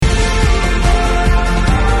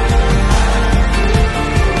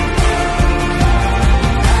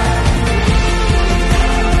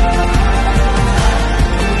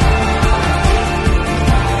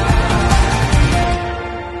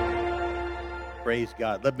Praise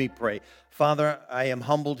God. Let me pray. Father, I am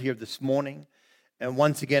humbled here this morning. And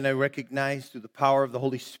once again, I recognize through the power of the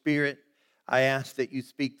Holy Spirit, I ask that you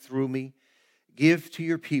speak through me. Give to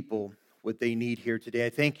your people what they need here today. I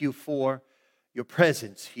thank you for your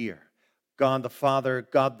presence here. God the Father,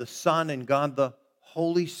 God the Son, and God the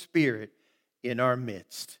Holy Spirit in our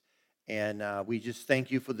midst. And we just thank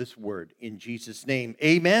you for this word. In Jesus' name,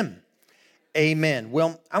 amen. Amen.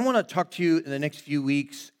 Well, I want to talk to you in the next few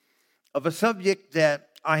weeks of a subject that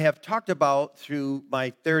I have talked about through my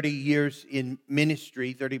 30 years in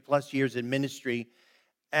ministry, 30 plus years in ministry,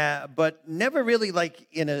 but never really like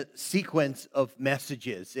in a sequence of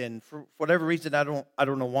messages. And for whatever reason, I don't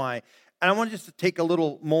know why. And I want just to take a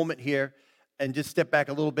little moment here and just step back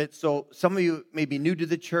a little bit. So some of you may be new to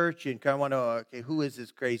the church and kind of want to, okay, who is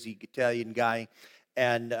this crazy Italian guy?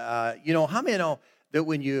 And, how many know that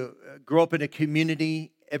when you grow up in a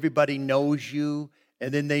community, everybody knows you,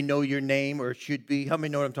 and then they know your name, or should be? How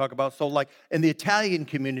many know what I'm talking about? So like in the Italian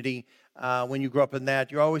community, when you grow up in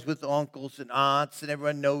that, you're always with uncles and aunts, and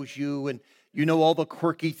everyone knows you, and you know all the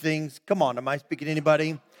quirky things. Come on, am I speaking to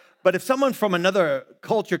anybody? But if someone from another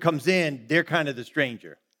culture comes in, they're kind of the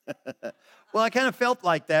stranger. Well, I kind of felt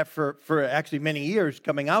like that for actually many years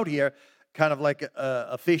coming out here, kind of like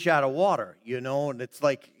a fish out of water, and it's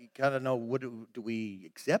like you kind of know, do we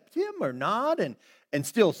accept him or not? And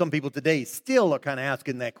still, some people today still are kind of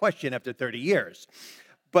asking that question after 30 years.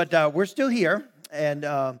 But we're still here, and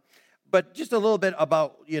but just a little bit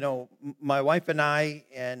about, my wife and I,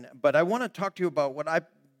 but I want to talk to you about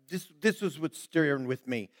this was what's stirring with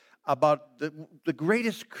me, about the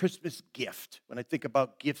greatest Christmas gift. When I think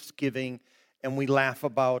about gifts giving, and we laugh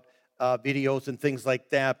about videos and things like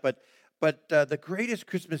that, but the greatest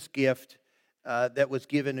Christmas gift that was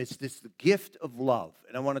given is the gift of love,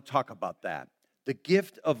 and I want to talk about that. The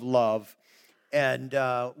gift of love, and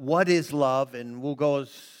what is love, and we'll go as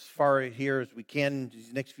far here as we can in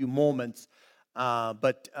these next few moments.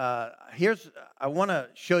 But I want to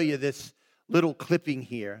show you this little clipping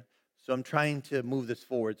here. So I'm trying to move this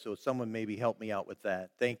forward, so someone maybe help me out with that.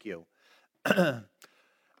 Thank you.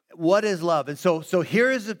 What is love? And so here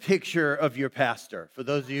is a picture of your pastor, for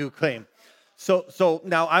those of you who claim. So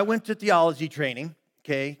now I went to theology training,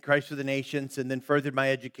 okay, Christ for the Nations, and then furthered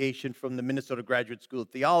my education from the Minnesota Graduate School of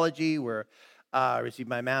Theology, where I received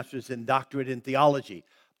my master's and doctorate in theology.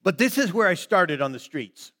 But this is where I started on the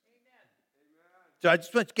streets. So I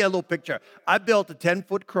just want to get a little picture. I built a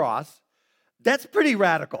 10-foot cross. That's pretty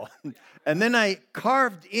radical. And then I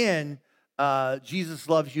carved in, Jesus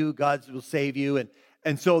loves you, God will save you.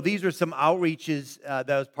 And so these are some outreaches that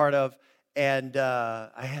I was part of. And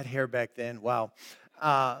I had hair back then. Wow.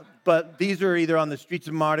 But these are either on the streets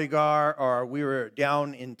of Mardi Gras, or we were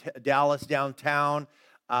down in Dallas downtown.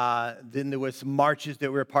 Then there was some marches that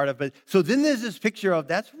we were a part of. But so then there's this picture of,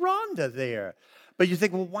 that's Rhonda there. But you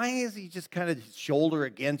think, well, why is he just kind of shoulder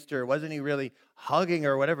against her? Wasn't he really hugging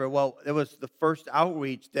her or whatever? Well, it was the first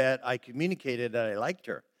outreach that I communicated that I liked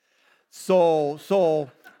her. So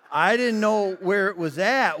I didn't know where it was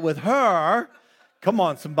at with her. Come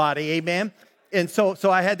on, somebody, amen. And so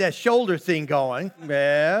I had that shoulder thing going.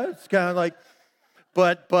 Yeah, it's kind of like,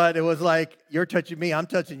 but it was like, you're touching me, I'm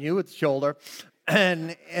touching you with the shoulder.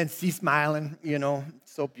 And she's smiling,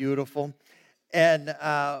 so beautiful. And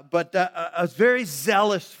but I was very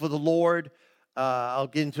zealous for the Lord. I'll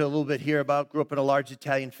get into a little bit here grew up in a large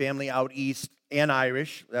Italian family out east, and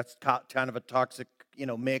Irish. That's kind of a toxic,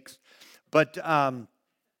 mix. But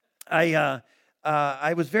I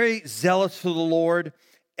was very zealous for the Lord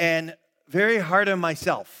and very hard on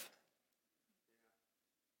myself.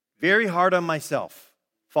 Very hard on myself,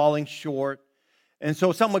 falling short. And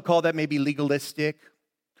so some would call that maybe legalistic,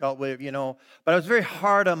 but I was very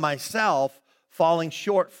hard on myself, falling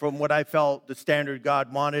short from what I felt the standard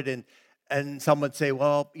God wanted. And some would say,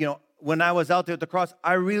 well, when I was out there at the cross,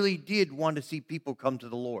 I really did want to see people come to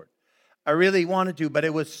the Lord. I really wanted to, but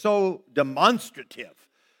it was so demonstrative.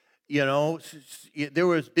 There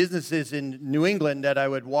was businesses in New England that I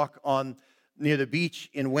would walk on near the beach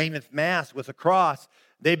in Weymouth, Mass, with a cross.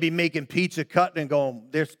 They'd be making pizza, cutting, and going,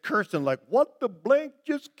 they're cursing like, what the blank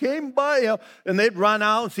just came by? And they'd run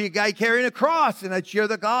out and see a guy carrying a cross, and I'd share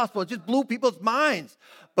the gospel. It just blew people's minds.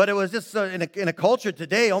 But it was just in a culture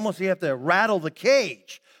today, almost you have to rattle the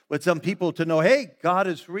cage with some people to know, hey, God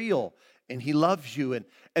is real, and he loves you.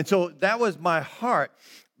 And so that was my heart.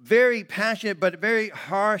 Very passionate, but very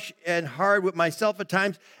harsh and hard with myself at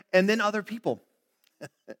times, and then other people.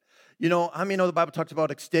 How many know the Bible talks about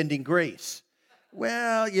extending grace?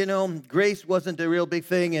 Well, grace wasn't a real big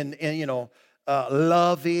thing, and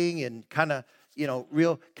loving and kind of,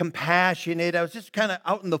 real compassionate. I was just kind of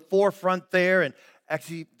out in the forefront there. And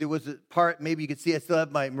actually, there was a part, maybe you could see I still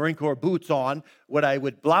have my Marine Corps boots on, when I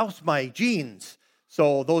would blouse my jeans.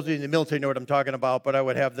 So those in the military know what I'm talking about, but I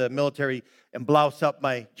would have the military and blouse up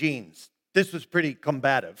my jeans. This was pretty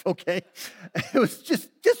combative, okay? It was just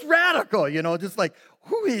radical, just like,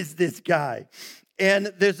 who is this guy?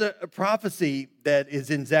 And there's a prophecy that is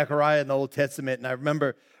in Zechariah in the Old Testament, and I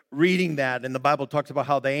remember reading that, and the Bible talks about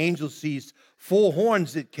how the angel sees 4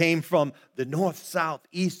 horns that came from the north, south,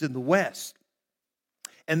 east, and the west.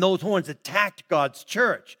 And those horns attacked God's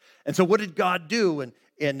church. And so what did God do? And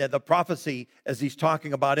in the prophecy, as he's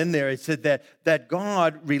talking about in there, it said that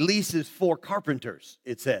God releases 4 carpenters,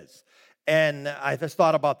 it says. And I just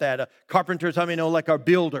thought about that. Carpenters, how many know, like, are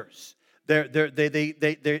builders? How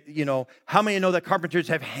many know that carpenters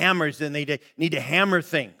have hammers and they need to hammer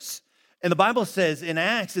things? And the Bible says in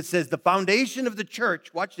Acts, it says the foundation of the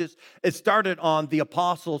church, watch this, it started on the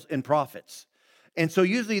apostles and prophets. And so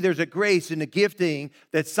usually there's a grace and a gifting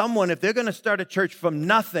that someone, if they're going to start a church from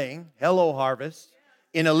nothing, hello, Harvest,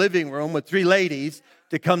 in a living room with 3 ladies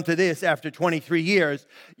to come to this after 23 years,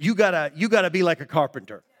 you gotta be like a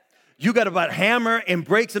carpenter. You got to hammer and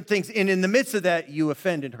break some things. And in the midst of that, you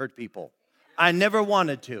offend and hurt people. I never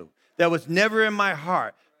wanted to. That was never in my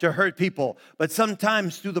heart to hurt people. But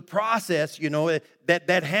sometimes through the process,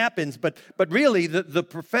 that happens. But really, the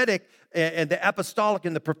prophetic and the apostolic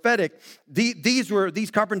and the prophetic, these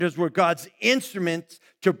carpenters were God's instruments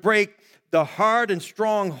to break the hard and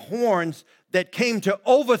strong horns that came to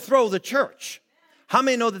overthrow the church. How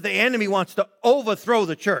many know that the enemy wants to overthrow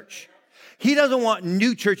the church? He doesn't want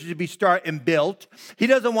new churches to be started and built. He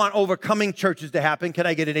doesn't want overcoming churches to happen. Can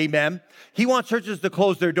I get an amen? He wants churches to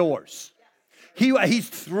close their doors. He's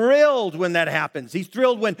thrilled when that happens. He's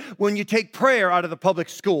thrilled when you take prayer out of the public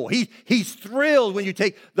school. He's thrilled when you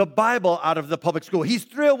take the Bible out of the public school. He's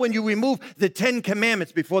thrilled when you remove the 10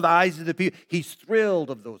 Commandments before the eyes of the people. He's thrilled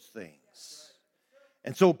of those things.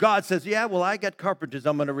 And so God says, yeah, well, I got carpenters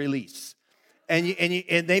I'm going to release. And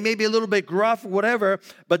they may be a little bit gruff, whatever,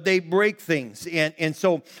 but they break things. And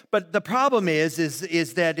so, but the problem is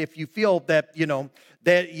that if you feel that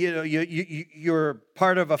you're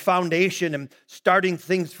part of a foundation and starting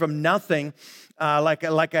things from nothing,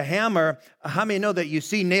 like a hammer, how many know that you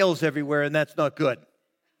see nails everywhere and that's not good?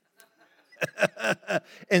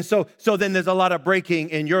 And so then there's a lot of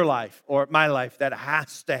breaking in your life or my life that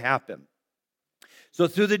has to happen. So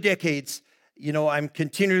through the decades, I'm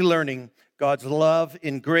continually learning God's love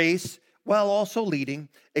and grace, while also leading,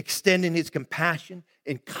 extending his compassion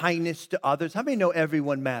and kindness to others. How many know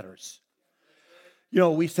everyone matters?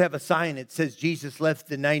 We used to have a sign that says Jesus left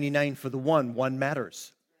the 99 for the one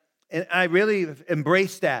matters. And I really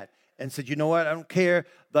embraced that and said, you know what, I don't care,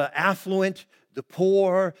 the affluent, the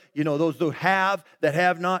poor, those who have, that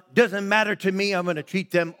have not, doesn't matter to me. I'm going to treat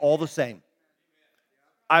them all the same.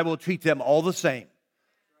 I will treat them all the same.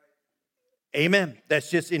 Amen.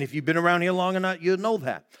 That's just, and if you've been around here long enough, you'll know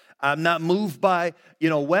that. I'm not moved by,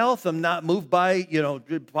 wealth. I'm not moved by,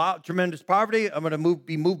 tremendous poverty. I'm going to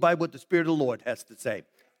be moved by what the Spirit of the Lord has to say.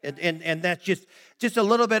 And that's just a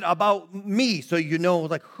little bit about me. So,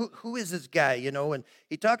 like, who is this guy, and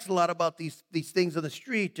he talks a lot about these things on the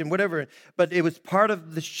street and whatever, but it was part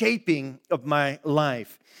of the shaping of my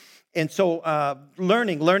life. And so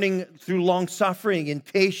learning through long suffering and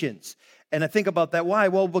patience. And I think about that. Why?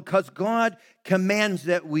 Well, because God commands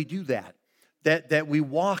that we do that we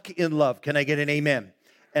walk in love. Can I get an amen?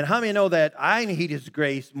 And how many know that I need his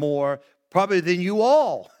grace more probably than you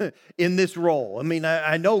all in this role? I mean,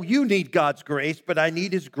 I know you need God's grace, but I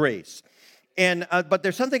need his grace. And but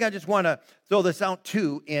there's something I just want to throw this out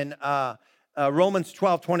too in Romans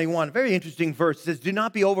 12:21. A very interesting verse. It says, do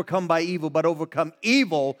not be overcome by evil, but overcome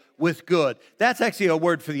evil with good. That's actually a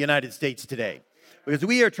word for the United States today. Because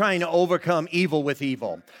we are trying to overcome evil with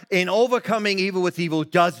evil. And overcoming evil with evil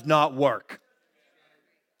does not work.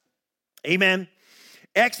 Amen.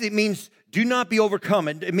 Actually, it means do not be overcome.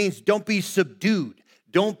 It means don't be subdued.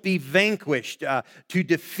 Don't be vanquished. To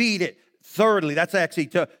defeat it thoroughly. That's actually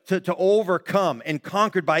to overcome and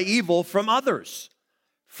conquered by evil from others.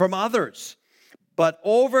 From others. But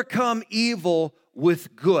overcome evil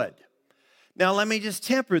with good. Now, let me just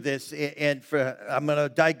temper this, and I'm going to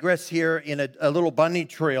digress here in a little bunny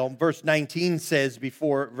trail. Verse 19 says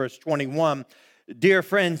before verse 21, dear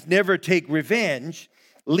friends, never take revenge.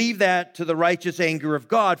 Leave that to the righteous anger of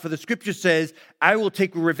God. For the scripture says, I will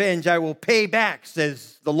take revenge, I will pay back,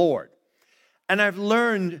 says the Lord. And I've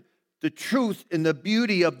learned the truth and the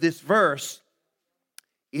beauty of this verse,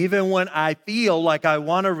 even when I feel like I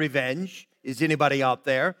want a revenge. Is anybody out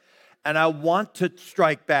there? and I want to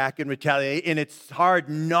strike back and retaliate, and it's hard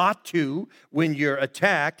not to when you're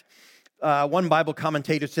attacked. One Bible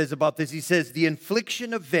commentator says about this, he says, the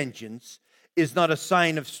infliction of vengeance is not a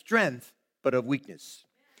sign of strength, but of weakness.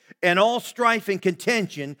 And all strife and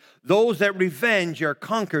contention, those that revenge are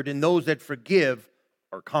conquered, and those that forgive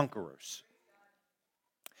are conquerors.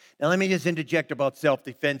 Now, let me just interject about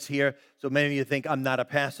self-defense here. So many of you think I'm not a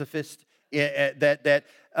pacifist. That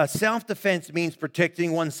self-defense means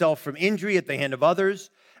protecting oneself from injury at the hand of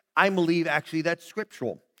others. I believe, actually, that's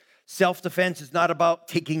scriptural. Self-defense is not about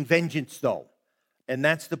taking vengeance, though. And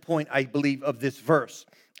that's the point, I believe, of this verse.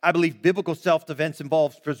 I believe biblical self-defense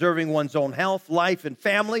involves preserving one's own health, life, and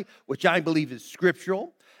family, which I believe is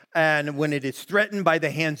scriptural. And when it is threatened by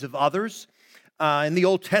the hands of others. In the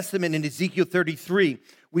Old Testament, in Ezekiel 33,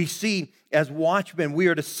 we see as watchmen, we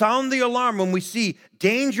are to sound the alarm when we see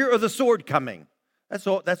danger of the sword coming. That's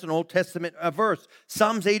an Old Testament verse.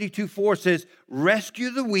 Psalms 82:4 says, rescue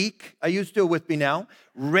the weak. Are you still with me now?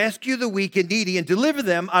 Rescue the weak and needy and deliver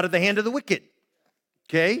them out of the hand of the wicked.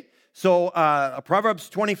 Okay? So Proverbs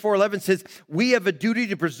 24:11 says, we have a duty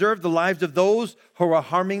to preserve the lives of those who are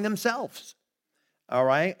harming themselves. All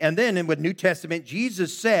right? And then in the New Testament,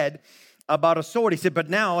 Jesus said about a sword, he said, but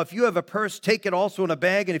now if you have a purse, take it also in a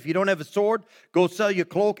bag, and if you don't have a sword, go sell your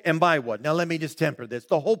cloak and buy one. Now let me just temper this.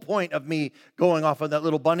 The whole point of me going off on that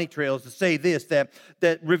little bunny trail is to say this,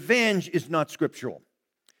 that revenge is not scriptural.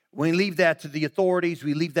 We leave that to the authorities.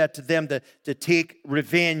 We leave that to them to take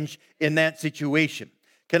revenge in that situation.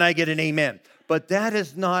 Can I get an amen? But that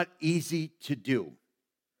is not easy to do.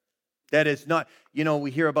 That is not,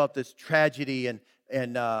 we hear about this tragedy in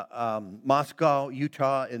Moscow,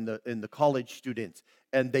 Utah, in the college students,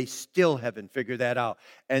 and they still haven't figured that out.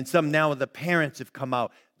 And some now of the parents have come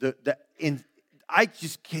out. I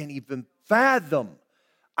just can't even fathom.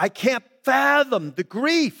 I can't fathom the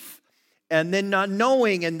grief, and then not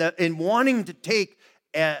knowing and wanting to take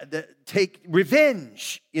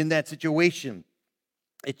revenge in that situation.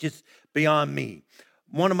 It's just beyond me.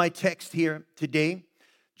 One of my texts here today,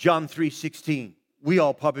 John 3:16. We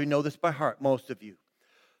all probably know this by heart, most of you.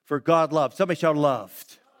 For God loved. Somebody shout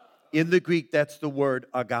loved. In the Greek, that's the word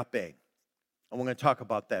agape. And we're going to talk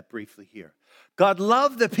about that briefly here. God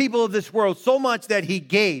loved the people of this world so much that he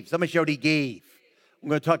gave. Somebody shout he gave. We're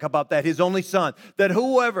going to talk about that. His only son. That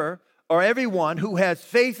whoever or everyone who has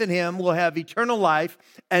faith in him will have eternal life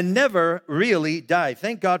and never really die.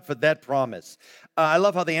 Thank God for that promise. I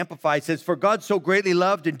love how the Amplified says, for God so greatly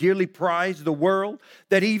loved and dearly prized the world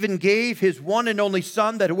that he even gave his one and only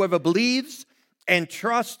son, that whoever believes and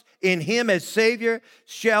trusts in him as Savior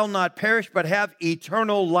shall not perish but have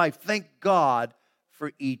eternal life. Thank God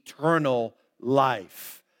for eternal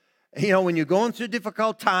life. When you're going through a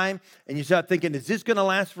difficult time and you start thinking, is this going to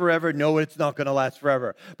last forever? No, it's not going to last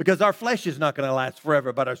forever. Because our flesh is not going to last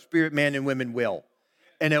forever, but our spirit, man and women will.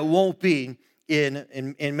 And it won't be,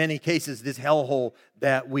 in many cases, this hellhole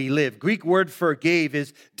that we live. Greek word for gave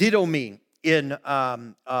is didomi in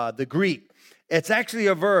the Greek. It's actually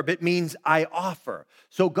a verb. It means I offer.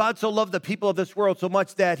 So God so loved the people of this world so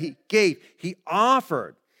much that he gave. He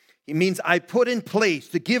offered. It means I put in place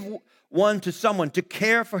to give one to someone, to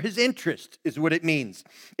care for his interest is what it means.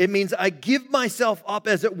 It means I give myself up,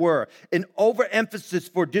 as it were, an overemphasis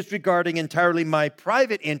for disregarding entirely my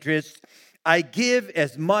private interests. I give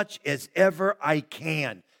as much as ever I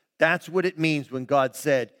can. That's what it means when God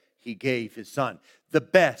said he gave his son. The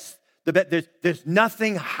best. There's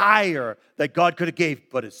nothing higher that God could have gave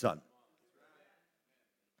but his son.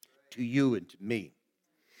 To you and to me.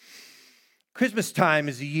 Christmas time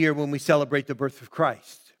is a year when we celebrate the birth of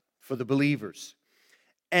Christ for the believers.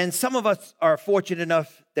 And some of us are fortunate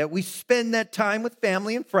enough that we spend that time with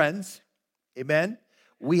family and friends. Amen.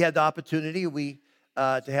 We had the opportunity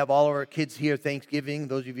to have all of our kids here Thanksgiving.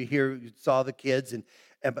 Those of you here who saw the kids,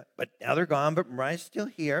 but now they're gone, but Mariah's still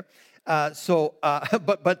here. But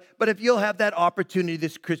if you'll have that opportunity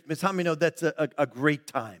this Christmas, how many know that's a great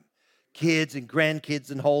time? Kids and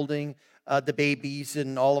grandkids and holding the babies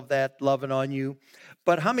and all of that, loving on you.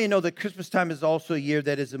 But how many know that Christmas time is also a year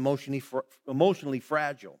that is emotionally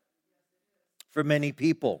fragile for many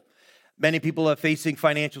people? Many people are facing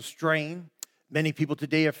financial strain. Many people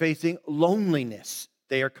today are facing loneliness.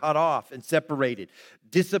 They are cut off and separated.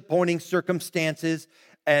 Disappointing circumstances,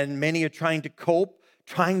 and many are trying to cope,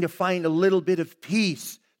 trying to find a little bit of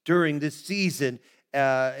peace during this season,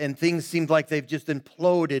 and things seem like they've just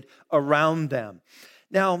imploded around them.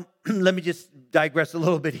 Now, let me just digress a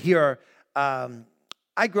little bit here.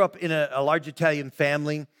 I grew up in a large Italian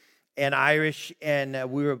family and Irish, and I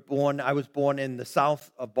was born in the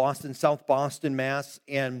south of Boston, South Boston, Mass.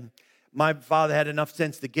 And my father had enough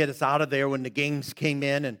sense to get us out of there when the gangs came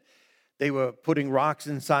in, and they were putting rocks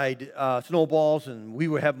inside snowballs, and we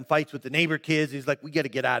were having fights with the neighbor kids. He's like, we got to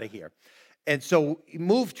get out of here. And so he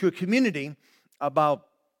moved to a community about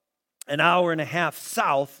an hour and a half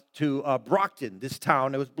south to Brockton, this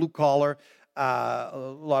town. It was blue collar, a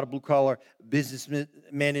lot of blue collar businessmen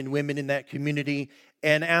and women in that community.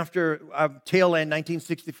 And after tail end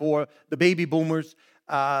 1964, the baby boomers,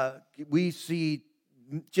 we see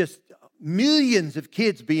just millions of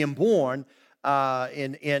kids being born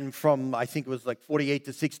in from, I think it was like 48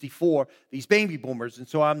 to 64, these baby boomers. And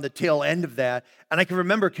so I'm the tail end of that. And I can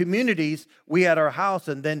remember communities, we had our house,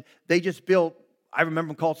 and then they just built, I remember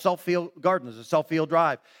them called Southfield Gardens, or Southfield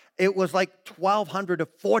Drive. It was like 1,200 to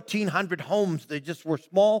 1,400 homes. They just were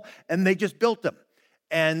small, and they just built them.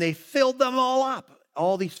 And they filled them all up.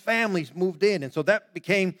 All these families moved in. And so that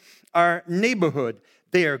became our neighborhood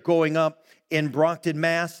there growing up in Brockton,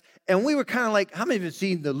 Mass. And we were kind of like, how many of you have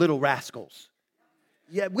seen The Little Rascals?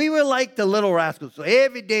 Yeah, we were like the Little Rascals. So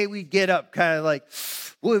every day we'd get up kind of like,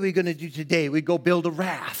 what are we going to do today? We'd go build a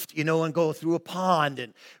raft, and go through a pond,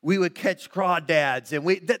 and we would catch crawdads. And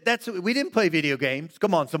we didn't play video games.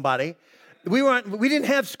 Come on, somebody. We didn't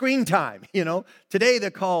have screen time, Today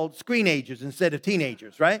they're called screenagers instead of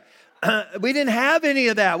teenagers, right? We didn't have any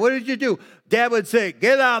of that. What did you do? Dad would say,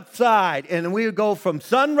 get outside. And we would go from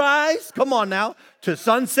sunrise, come on now, to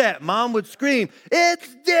sunset. Mom would scream,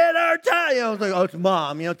 it's dinner time. I was like, oh, it's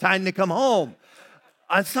Mom, time to come home.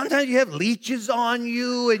 And sometimes you have leeches on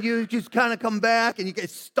you, and you just kind of come back, and you get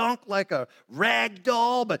stunk like a rag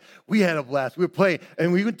doll. But we had a blast. We were playing,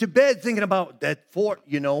 and we went to bed thinking about that fort,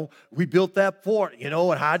 We built that fort,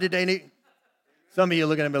 and how did they... Some of you are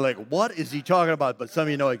looking at me like, what is he talking about? But some of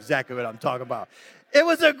you know exactly what I'm talking about. It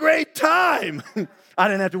was a great time. I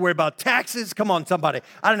didn't have to worry about taxes. Come on, somebody.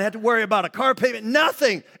 I didn't have to worry about a car payment.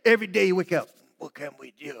 Nothing. Every day you wake up, what can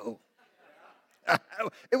we do?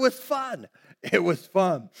 It was fun. It was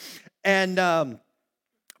fun. And,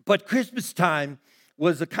 but Christmas time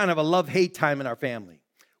was a kind of a love-hate time in our family.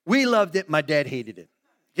 We loved it. My dad hated it.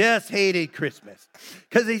 Just hated Christmas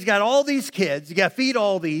because he's got all these kids. You got to feed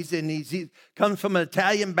all these, and he comes from an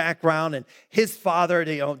Italian background, and his father,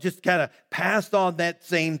 just kind of passed on that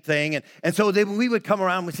same thing. And so then we would come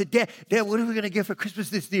around and we said, Dad, what are we going to get for Christmas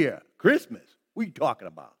this year? Christmas? What are you talking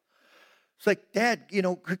about? It's like, Dad,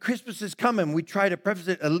 Christmas is coming. We try to preface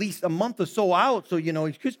it at least a month or so out. So,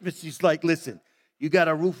 Christmas, he's like, listen, you got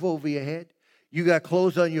a roof over your head. You got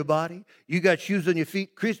clothes on your body. You got shoes on your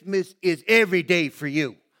feet. Christmas is every day for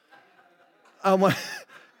you.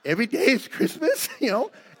 Every day is Christmas,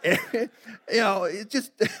 it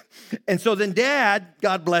just, and so then Dad,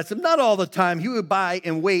 God bless him, not all the time, he would buy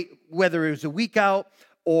and wait, whether it was a week out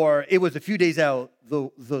or it was a few days out,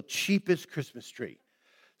 the cheapest Christmas tree.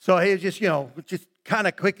 So he was just kind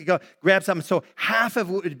of quick to go grab something. So half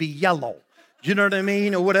of it would be yellow. Do you know what I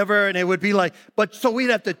mean? Or whatever. And it would be like, but so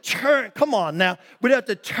we'd have to come on now. We'd have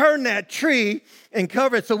to turn that tree and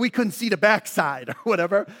cover it so we couldn't see the backside or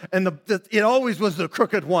whatever. And it always was the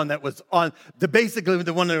crooked one that was on, basically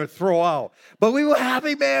the one they would throw out. But we were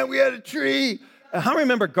happy, man. We had a tree. And I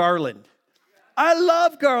remember garland. I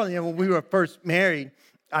love garland. When we were first married,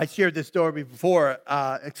 I shared this story before,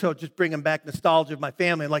 so just bringing back nostalgia of my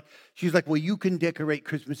family. Like, she's like, well, you can decorate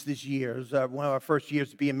Christmas this year. It was one of our first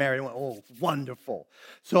years of being married. I went, oh, wonderful.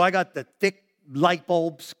 So I got the thick light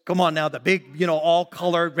bulbs. Come on now, the big,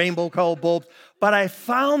 all-colored, rainbow-colored bulbs. But I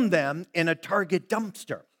found them in a Target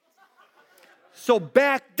dumpster. So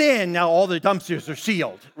back then, now all the dumpsters are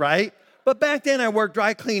sealed, right? But back then, I worked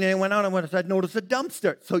dry cleaning and went out and I noticed a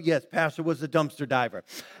dumpster. So yes, Pastor was a dumpster diver.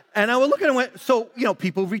 And I was looking and went, so,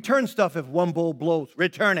 people return stuff if one bulb blows.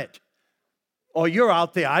 Return it. Oh, you're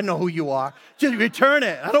out there. I know who you are. Just return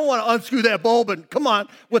it. I don't want to unscrew that bulb and come on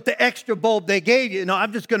with the extra bulb they gave you. No,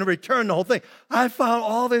 I'm just going to return the whole thing. I found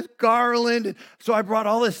all this garland. And so I brought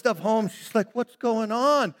all this stuff home. She's like, what's going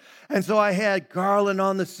on? And so I had garland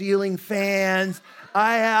on the ceiling fans.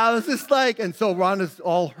 I was just like, and so Rhonda's,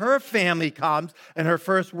 all her family comes, and her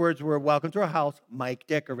first words were, welcome to our house, Mike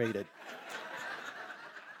decorated.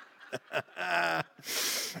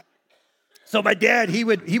 So my dad, he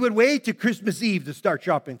would wait to Christmas Eve to start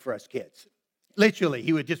shopping for us kids. Literally,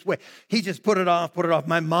 he would just wait. He just put it off.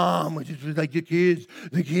 My mom was just like, the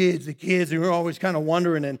kids. And we were always kind of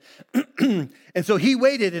wondering. And, and so he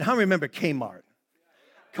waited, and I remember Kmart.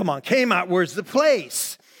 Come on, Kmart was the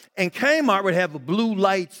place. And Kmart would have a blue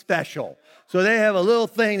light special. So they have a little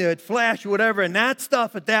thing that would flash or whatever, and that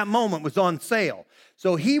stuff at that moment was on sale.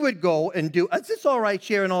 So he would go and do, is this all right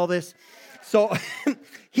sharing all this? So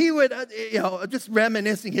he would, just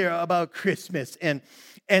reminiscing here about Christmas. And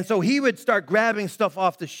And so he would start grabbing stuff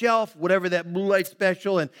off the shelf, whatever that Blue Light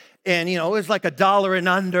Special, and it was like $1 and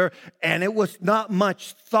under, and it was not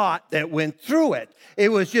much thought that went through it. It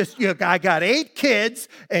was just, I got 8 kids,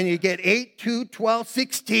 and you get 8, 2, 12,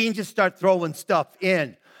 16, just start throwing stuff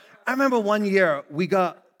in. I remember one year we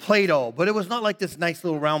got Play-Doh, but it was not like this nice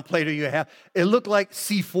little round Play-Doh you have. It looked like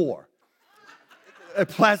C4, a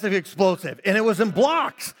plastic explosive, and it was in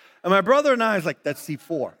blocks. And my brother and I was like, that's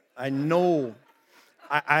C4. I know.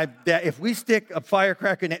 That if we stick a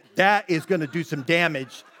firecracker in it, that is going to do some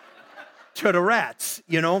damage to the rats,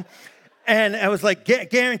 And I was like,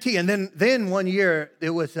 guarantee. And then one year,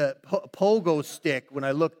 there was a pogo stick when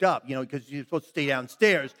I looked up, because you're supposed to stay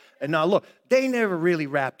downstairs. And now look, they never really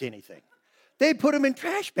wrapped anything. They put them in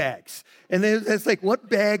trash bags. And it's like, what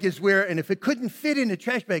bag is where? And if it couldn't fit in the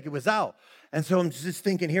trash bag, it was out. And so I'm just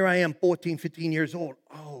thinking, here I am, 14, 15 years old.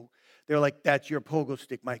 Oh, they're like, that's your pogo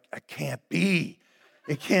stick, Mike. I can't be.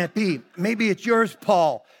 It can't be. Maybe it's yours,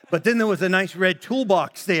 Paul. But then there was a nice red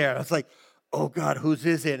toolbox there. I was like, oh, God, whose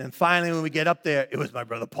is it? And finally, when we get up there, it was my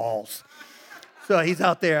brother Paul's. So he's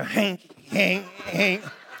out there, Hank. And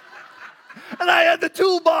I had the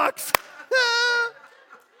toolbox.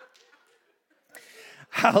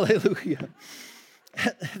 Hallelujah.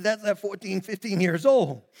 That's at 14, 15 years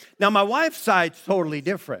old. Now, my wife's side's totally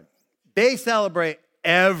different. They celebrate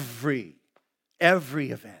every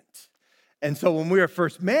event. And so when we were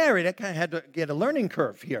first married, I kind of had to get a learning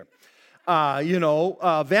curve here.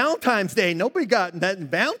 Valentine's Day, nobody got that.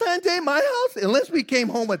 Valentine's Day in my house, unless we came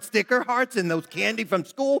home with sticker hearts and those candy from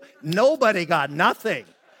school, nobody got nothing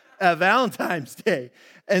at Valentine's Day.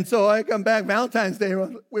 And so I come back Valentine's Day,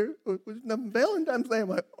 and where's Valentine's Day? I'm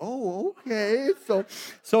like, oh, okay. So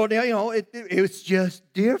it was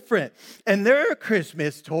just different. And their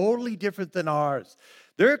Christmas, totally different than ours.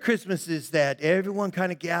 There are Christmases that everyone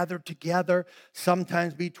kind of gathered together,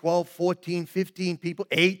 sometimes be 12, 14, 15 people,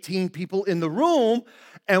 18 people in the room.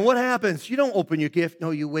 And what happens? You don't open your gift.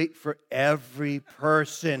 No, you wait for every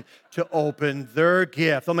person to open their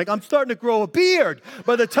gift. I'm like, I'm starting to grow a beard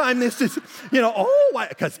by the time this is,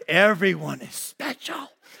 because everyone is special.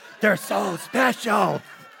 They're so special.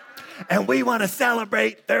 And we want to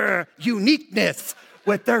celebrate their uniqueness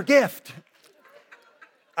with their gift.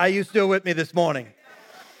 You still with me this morning?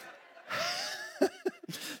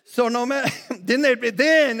 So no matter,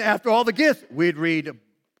 then after all the gifts, we'd read a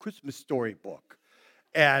Christmas story book.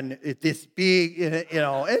 And this big, and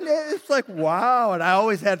it's like, wow. And I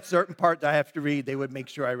always had certain parts I have to read. They would make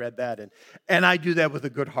sure I read that. And I do that with a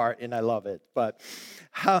good heart, and I love it. But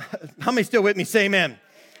how many still with me? Say amen.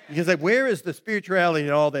 Because where is the spirituality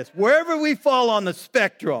in all this? Wherever we fall on the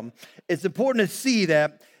spectrum, it's important to see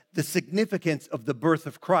that the significance of the birth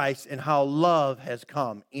of Christ and how love has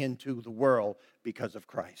come into the world because of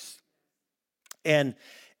Christ. And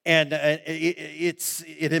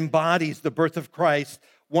it embodies the birth of Christ,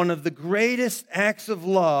 one of the greatest acts of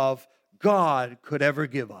love God could ever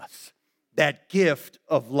give us, that gift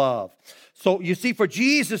of love. So you see, for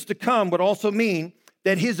Jesus to come would also mean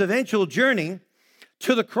that his eventual journey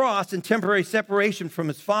to the cross and temporary separation from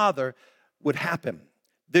his Father would happen.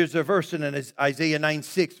 There's a verse in Isaiah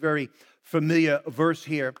 9:6, very familiar verse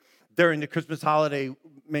here. During the Christmas holiday,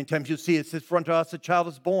 many times you'll see it says, for unto us a child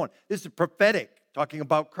is born. This is prophetic, talking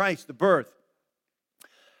about Christ, the birth.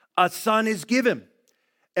 A son is given,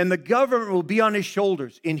 and the government will be on his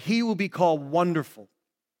shoulders, and he will be called Wonderful,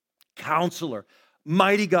 Counselor,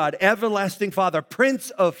 Mighty God, Everlasting Father, Prince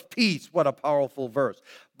of Peace. What a powerful verse.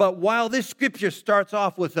 But while this scripture starts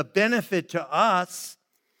off with a benefit to us,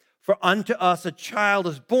 for unto us a child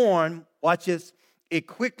is born, watch this, it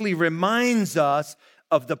quickly reminds us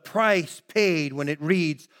of the price paid when it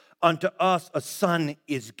reads, unto us a son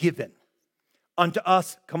is given. Unto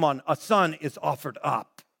us, a son is offered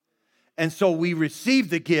up. And so we receive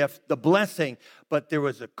the gift, the blessing, but there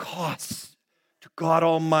was a cost to God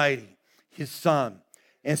Almighty, his son.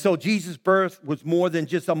 And so Jesus' birth was more than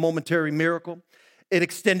just a momentary miracle. It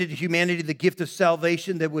extended to humanity the gift of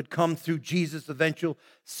salvation that would come through Jesus' eventual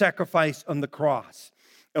sacrifice on the cross.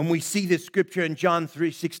 And we see this scripture in John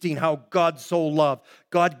 3:16, how God so loved,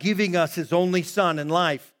 God giving us his only son in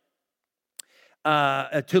life,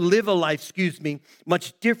 to live a life,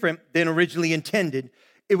 much different than originally intended.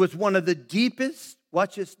 It was one of the deepest,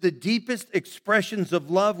 the deepest expressions of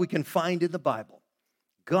love we can find in the Bible.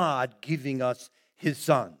 God giving us his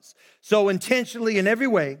sons. So intentionally, in every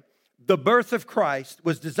way, the birth of Christ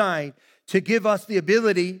was designed to give us the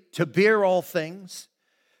ability to bear all things,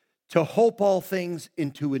 to hope all things,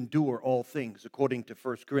 and to endure all things, according to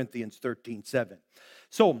 1 Corinthians 13:7.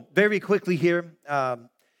 So very quickly here,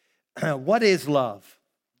 what is love?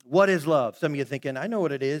 What is love? Some of you are thinking, I know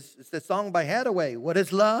what it is. It's the song by Hathaway. What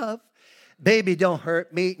is love? Baby, don't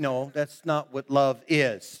hurt me. No, that's not what love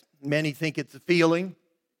is. Many think it's a feeling.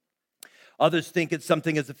 Others think it's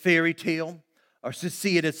something as a fairy tale, or to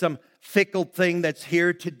see it as some fickle thing that's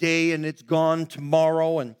here today and it's gone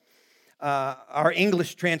tomorrow. And our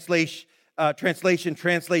English translation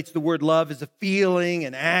translates the word love as a feeling,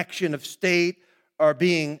 an action of state, or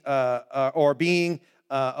being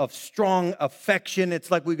of strong affection.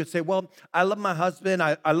 It's like we could say, well, I love my husband,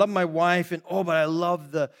 I love my wife, and but I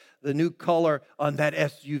love the new color on that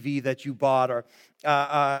SUV that you bought, or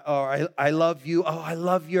I love you. Oh, I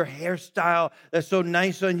love your hairstyle. That's so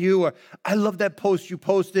nice on you. Or I love that post you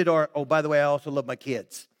posted. Or, oh, by the way, I also love my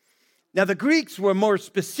kids. Now, the Greeks were more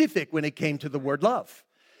specific when it came to the word love.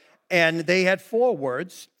 And they had 4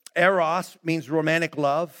 words. Eros means romantic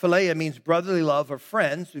love. Philia means brotherly love or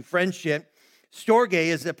friends, through friendship. Storge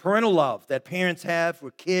is a parental love that parents have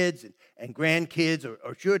for kids and grandkids,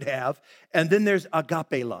 or should have. And then there's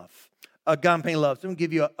agape love. Agape love. So I'm going to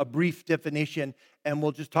give you a brief definition, and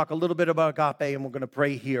we'll just talk a little bit about agape, and we're going to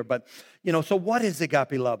pray here. But, so what is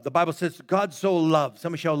agape love? The Bible says, God so loved.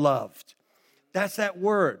 Somebody shall loved. That's that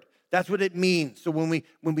word. That's what it means. So when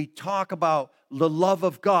we talk about the love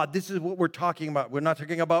of God, this is what we're talking about. We're not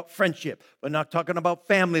talking about friendship. We're not talking about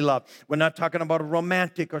family love. We're not talking about a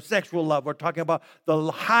romantic or sexual love. We're talking about the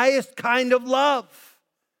highest kind of love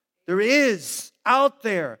there is out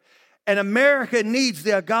there. And America needs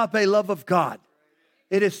the agape love of God.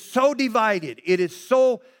 It is so divided. There's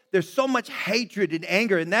so much hatred and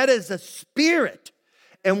anger, and that is a spirit.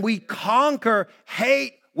 And we conquer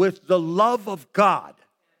hate with the love of God.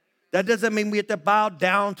 That doesn't mean we have to bow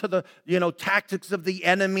down to the, tactics of the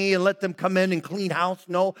enemy and let them come in and clean house.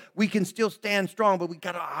 No, we can still stand strong, but we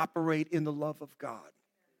got to operate in the love of God.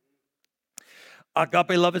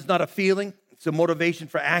 Agape love is not a feeling. It's a motivation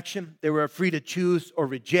for action. They were free to choose or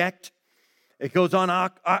reject. It goes on,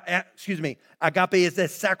 agape is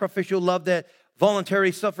that sacrificial love that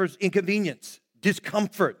voluntarily suffers inconvenience,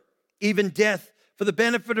 discomfort, even death for the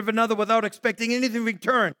benefit of another without expecting anything in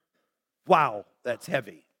return. Wow, that's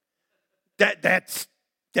heavy.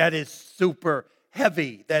 That is super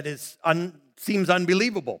heavy. That is seems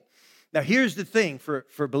unbelievable. Now, here's the thing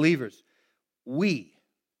for believers.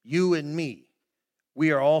 You and me,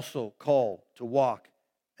 we are also called to walk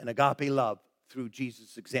in agape love through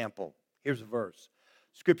Jesus' example. Here's a verse.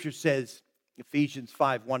 Scripture says, Ephesians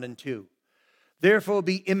 5, 1 and 2. Therefore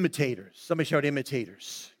be imitators. Somebody shout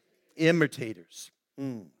imitators. Imitators.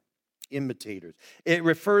 Imitators. It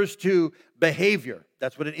refers to behavior.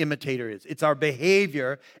 That's what an imitator is. It's our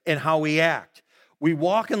behavior and how we act. We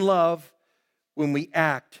walk in love when we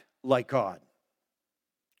act like God.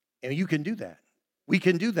 And you can do that. We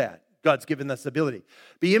can do that. God's given us the ability.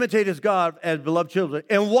 Be imitators of God as beloved children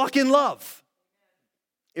and walk in love.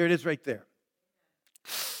 Here it is right there.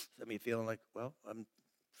 Some of you feeling like, well, I'm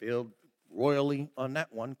failed royally on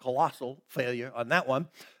that one. Colossal failure on that one.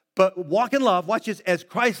 But walk in love, watch this, as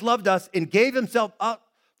Christ loved us and gave himself up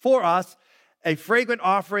for us, a fragrant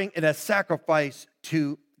offering and a sacrifice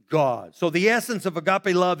to God. So the essence of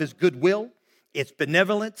agape love is goodwill, it's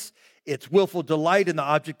benevolence, it's willful delight in the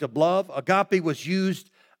object of love. Agape was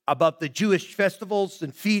used about the Jewish festivals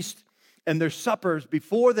and feasts and their suppers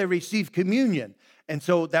before they received communion. And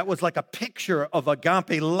so that was like a picture of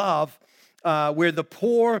agape love, where the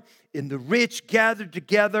poor and the rich gathered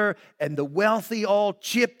together and the wealthy all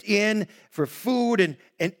chipped in for food,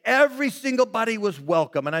 and every single body was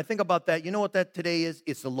welcome. And I think about that. You know what that today is?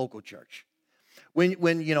 It's the local church. When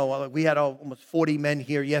we had almost 40 men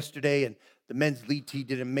here yesterday, and the men's lead team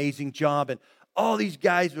did an amazing job, and all these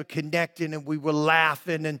guys were connecting, and we were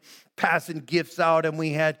laughing and passing gifts out, and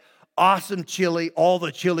we had awesome chili. All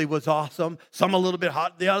the chili was awesome. Some a little bit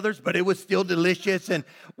hot than the others, but it was still delicious. And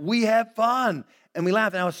we had fun. And we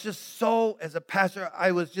laughed. And I was just so, as a pastor,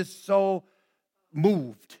 I was just so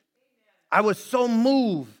moved. I was so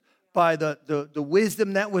moved by the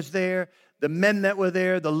wisdom that was there, the men that were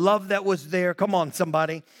there, the love that was there. Come on,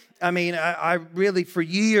 somebody. I mean, I really, for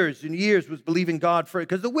years and years, was believing God for it.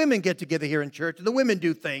 Because the women get together here in church, and the women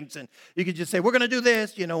do things. And you could just say, we're going to do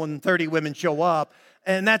this, and 30 women show up.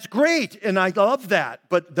 And that's great, and I love that.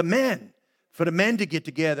 But for the men to get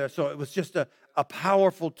together, so it was just a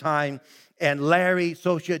powerful time. And Larry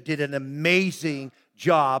Socia did an amazing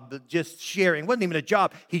job just sharing. It wasn't even a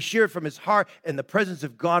job. He shared from his heart, and the presence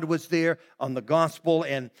of God was there on the gospel.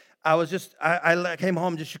 And I was just, I came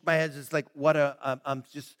home, just shook my head. It's like, I'm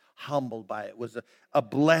just humbled by it. It was a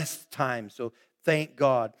blessed time. So thank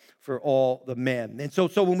God for all the men. And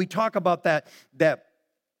so when we talk about that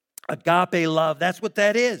Agape love, that's what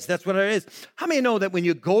that is. That's what it is. How many know that when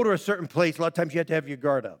you go to a certain place, a lot of times you have to have your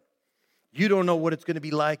guard up? You don't know what it's going to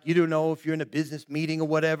be like. You don't know if you're in a business meeting or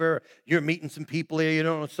whatever. You're meeting some people here. You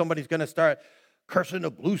don't know if somebody's going to start cursing a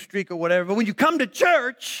blue streak or whatever. But when you come to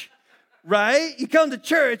church, right? You come to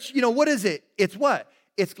church, what is it? It's what?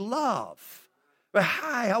 It's love. But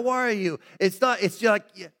hi, how are you? It's just like,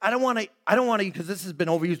 I don't want to, because this has been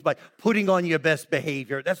overused by putting on your best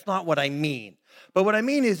behavior. That's not what I mean. But what I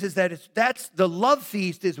mean is that that's the love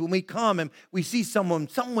feast is when we come and we see someone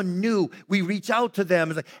new, we reach out to them.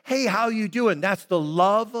 It's like, hey, how you doing? That's the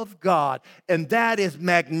love of God. And that is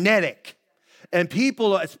magnetic. And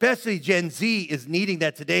people, especially Gen Z, is needing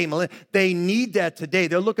that today. They need that today.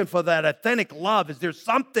 They're looking for that authentic love. Is there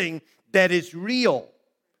something that is real?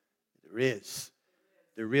 There is.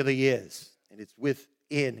 There really is. And it's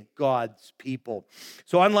within God's people.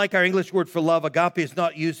 So unlike our English word for love, agape is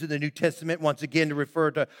not used in the New Testament, once again, to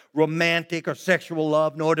refer to romantic or sexual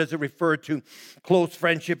love, nor does it refer to close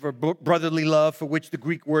friendship or brotherly love, for which the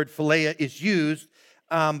Greek word philia is used.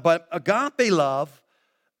 But agape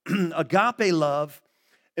love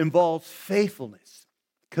involves faithfulness,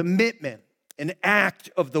 commitment, an act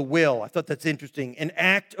of the will. I thought that's interesting. An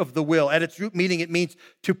act of the will. At its root meaning, it means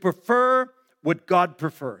to prefer what God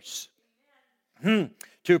prefers.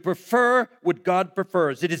 To prefer what God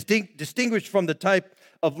prefers. It is distinguished from the type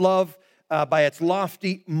of love by its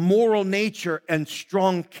lofty moral nature and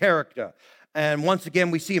strong character. And once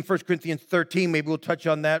again, we see in 1 Corinthians 13, maybe we'll touch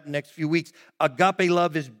on that in the next few weeks, agape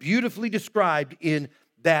love is beautifully described in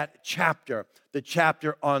that chapter, the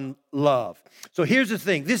chapter on love. So here's the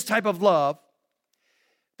thing. This type of love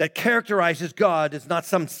that characterizes God is not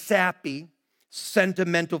some sappy,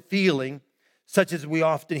 sentimental feeling such as we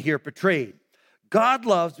often hear portrayed. God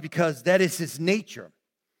loves because that is his nature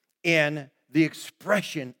and the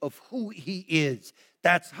expression of who he is.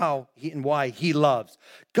 That's how and why he loves.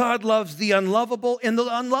 God loves the unlovable and the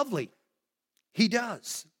unlovely. He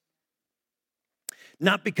does.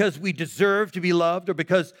 Not because we deserve to be loved or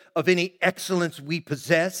because of any excellence we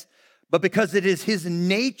possess, but because it is his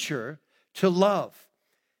nature to love.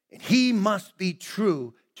 And he must be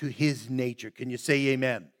true to his nature. Can you say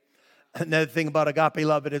amen? Another thing about agape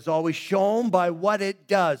love, it is always shown by what it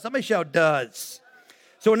does. Somebody shout does.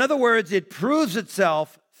 So in other words, it proves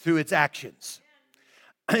itself through its actions.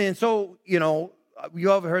 And so,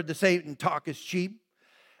 you ever heard the saying, talk is cheap?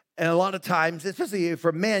 And a lot of times, especially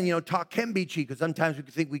for men, talk can be cheap because sometimes we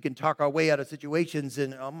think we can talk our way out of situations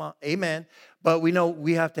and amen. But we know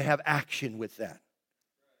we have to have action with that.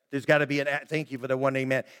 There's got to be thank you for the one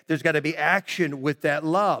amen. There's got to be action with that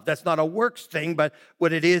love. That's not a works thing, but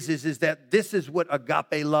what it is that this is what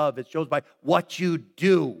agape love, it shows by what you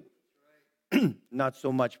do, not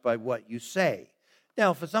so much by what you say.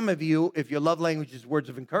 Now, for some of you, if your love language is words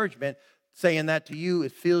of encouragement, saying that to you,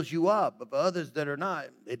 it fills you up. But for others that are not,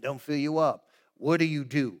 it don't fill you up. What do you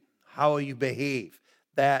do? How you behave?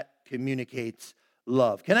 That communicates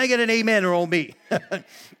love. Can I get an amen or oh me?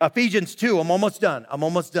 Ephesians 2, I'm almost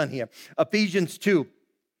done here. Ephesians 2,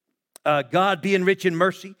 God being rich in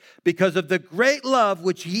mercy, because of the great love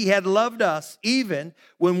which he had loved us, even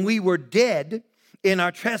when we were dead in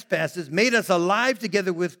our trespasses, made us alive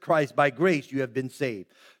together with Christ. By grace you have been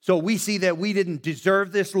saved. So we see that we didn't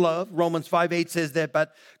deserve this love. Romans 5:8 says that,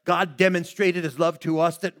 but God demonstrated his love to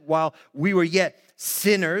us that while we were yet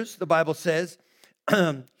sinners, the Bible says,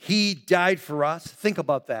 he died for us. Think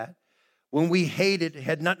about that. When we hated,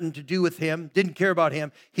 had nothing to do with him, didn't care about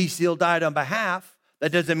him, he still died on behalf.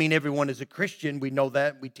 That doesn't mean everyone is a Christian. We know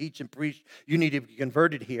that. We teach and preach. You need to be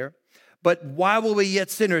converted here. But while we were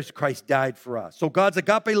yet sinners, Christ died for us. So God's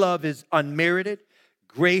agape love is unmerited,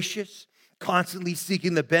 gracious, constantly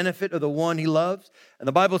seeking the benefit of the one he loves. And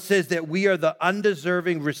the Bible says that we are the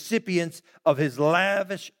undeserving recipients of his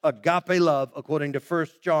lavish agape love, according to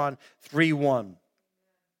 1 John 3:1.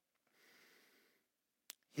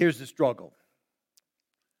 Here's the struggle.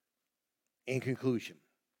 In conclusion,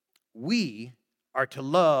 we are to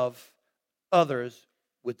love others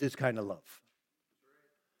with this kind of love.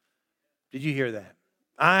 Did you hear that?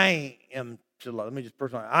 I am to love, let me just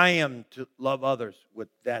personalize, I am to love others with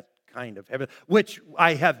that kind of heaven, which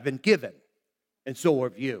I have been given, and so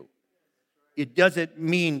have you. It doesn't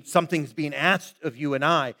mean something's being asked of you and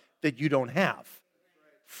I that you don't have.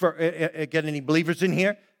 For get any believers in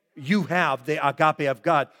here? You have the agape of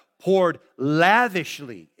God poured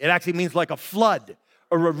lavishly. It actually means like a flood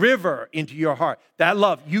or a river into your heart. That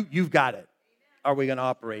love, you've got it. Are we going to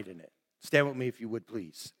operate in it? Stand with me if you would,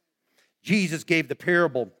 please. Jesus gave the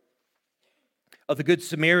parable of the Good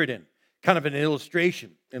Samaritan, kind of an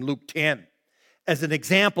illustration in Luke 10. as an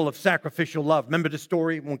example of sacrificial love. Remember the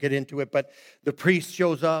story? Won't get into it, but the priest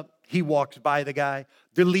shows up. He walks by the guy.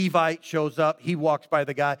 The Levite shows up. He walks by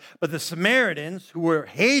the guy. But the Samaritans, who were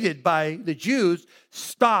hated by the Jews,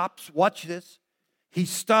 stops. Watch this. He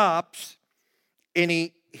stops and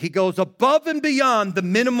he goes above and beyond the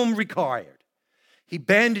minimum required. He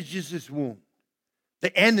bandages his wound.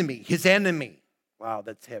 The enemy, his enemy. Wow,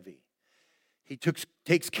 that's heavy. He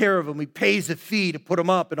takes care of him. He pays a fee to put him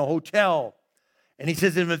up in a hotel. And he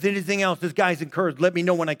says, if anything else, this guy's encouraged. Let me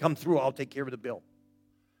know when I come through. I'll take care of the bill.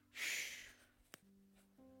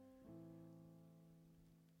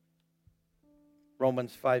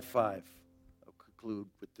 Romans 5:5. I'll conclude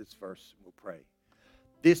with this verse and we'll pray.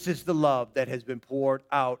 This is the love that has been poured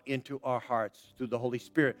out into our hearts through the Holy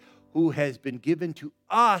Spirit, who has been given to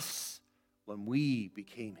us when we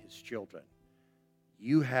became his children.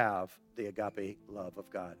 You have the agape love of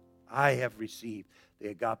God. I have received the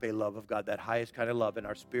agape love of God, that highest kind of love in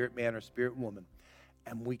our spirit man or spirit woman.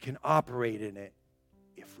 And we can operate in it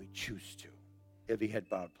if we choose to. Every head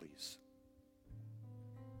bowed, please.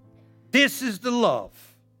 This is the love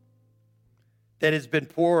that has been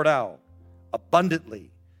poured out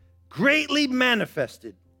abundantly, greatly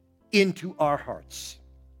manifested into our hearts.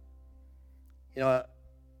 You know,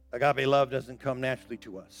 agape love doesn't come naturally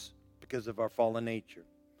to us because of our fallen nature.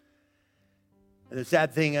 And the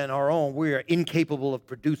sad thing, on our own, we are incapable of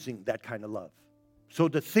producing that kind of love. So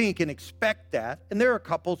to think and expect that, and there are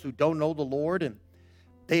couples who don't know the Lord and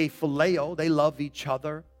they phileo, they love each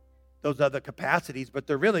other, those other capacities, but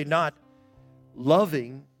they're really not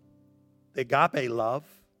loving the agape love.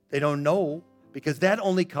 They don't know, because that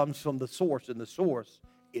only comes from the source, and the source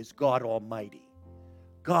is God Almighty.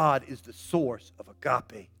 God is the source of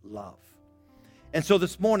agape love. And so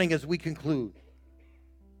this morning, as we conclude,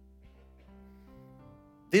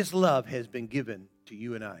 this love has been given to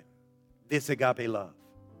you and I, this agape love.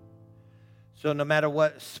 So no matter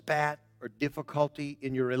what spat or difficulty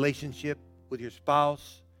in your relationship with your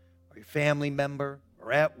spouse or your family member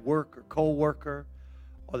or at work or co-worker,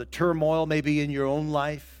 or the turmoil maybe in your own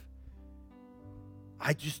life,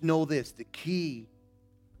 I just know this: the key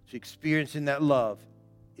to experiencing that love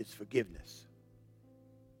is forgiveness.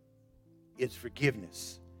 It's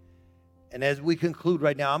forgiveness. And as we conclude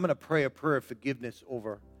right now, I'm going to pray a prayer of forgiveness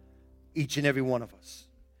over each and every one of us.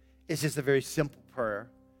 It's just a very simple prayer,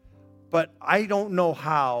 but I don't know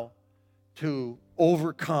how to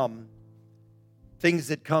overcome things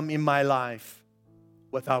that come in my life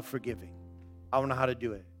without forgiving. I don't know how to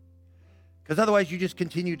do it, because otherwise you just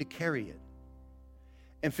continue to carry it.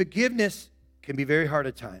 And forgiveness can be very hard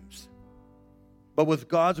at times, but with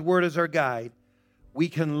God's word as our guide, we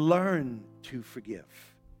can learn to forgive,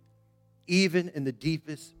 even in the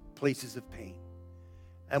deepest places of pain.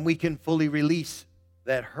 And we can fully release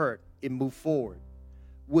that hurt and move forward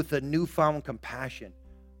with a newfound compassion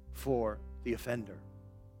for the offender.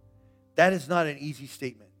 That is not an easy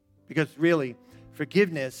statement, because really,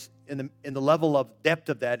 forgiveness in the level of depth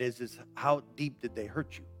of that is how deep did they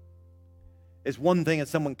hurt you? It's one thing if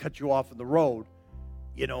someone cut you off on the road,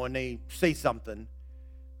 and they say something,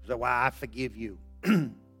 say, well, I forgive you.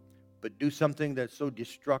 But do something that's so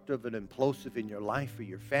destructive and implosive in your life or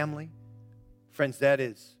your family, friends, that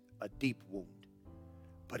is a deep wound.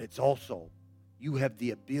 But it's also, you have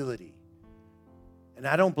the ability. And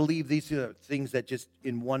I don't believe these are things that just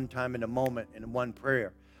in one time, in a moment, in one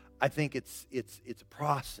prayer. I think it's a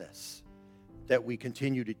process that we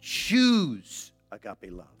continue to choose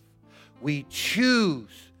agape love. We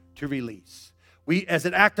choose to release. We, as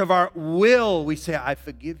an act of our will, we say, I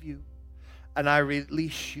forgive you, and I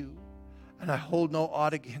release you, and I hold no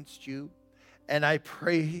ought against you. And I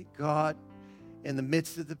pray, God, in the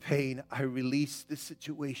midst of the pain, I release the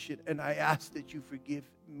situation, and I ask that you forgive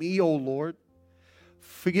me, O Lord.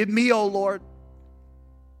 Forgive me, O Lord,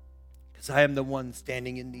 because I am the one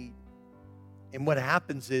standing in need. And what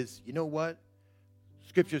happens is, you know what?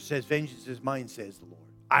 Scripture says, vengeance is mine, says the Lord.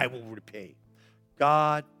 I will repay.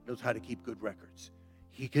 God knows how to keep good records.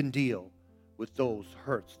 He can deal with those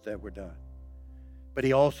hurts that were done. But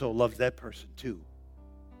he also loves that person too.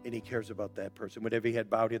 And he cares about that person. With every head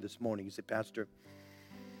bowed here this morning, he said, Pastor,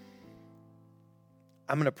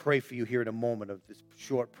 I'm going to pray for you here in a moment of this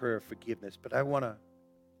short prayer of forgiveness. But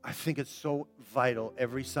I think it's so vital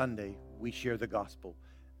every Sunday we share the gospel.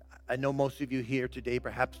 I know most of you here today,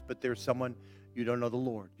 perhaps, but there's someone, you don't know the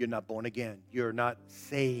Lord. You're not born again. You're not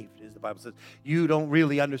saved, as the Bible says. You don't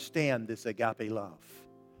really understand this agape love.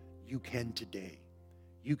 You can today.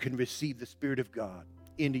 You can receive the Spirit of God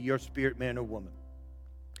into your spirit, man or woman.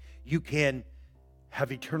 You can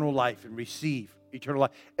have eternal life and receive eternal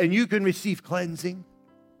life. And you can receive cleansing.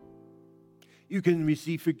 You can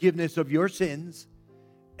receive forgiveness of your sins,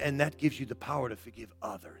 and that gives you the power to forgive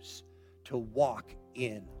others, to walk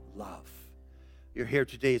in love. You're here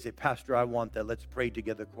today as a pastor. I want that. Let's pray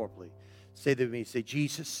together corporately. Say that with me. Say,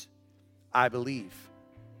 Jesus, I believe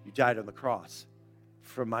you died on the cross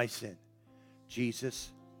for my sin.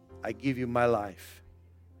 Jesus, I give you my life.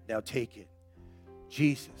 Now take it.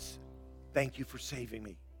 Jesus, thank you for saving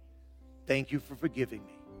me. Thank you for forgiving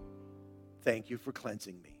me. Thank you for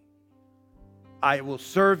cleansing me. I will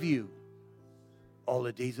serve you all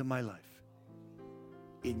the days of my life.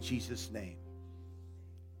 In Jesus' name,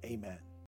 amen.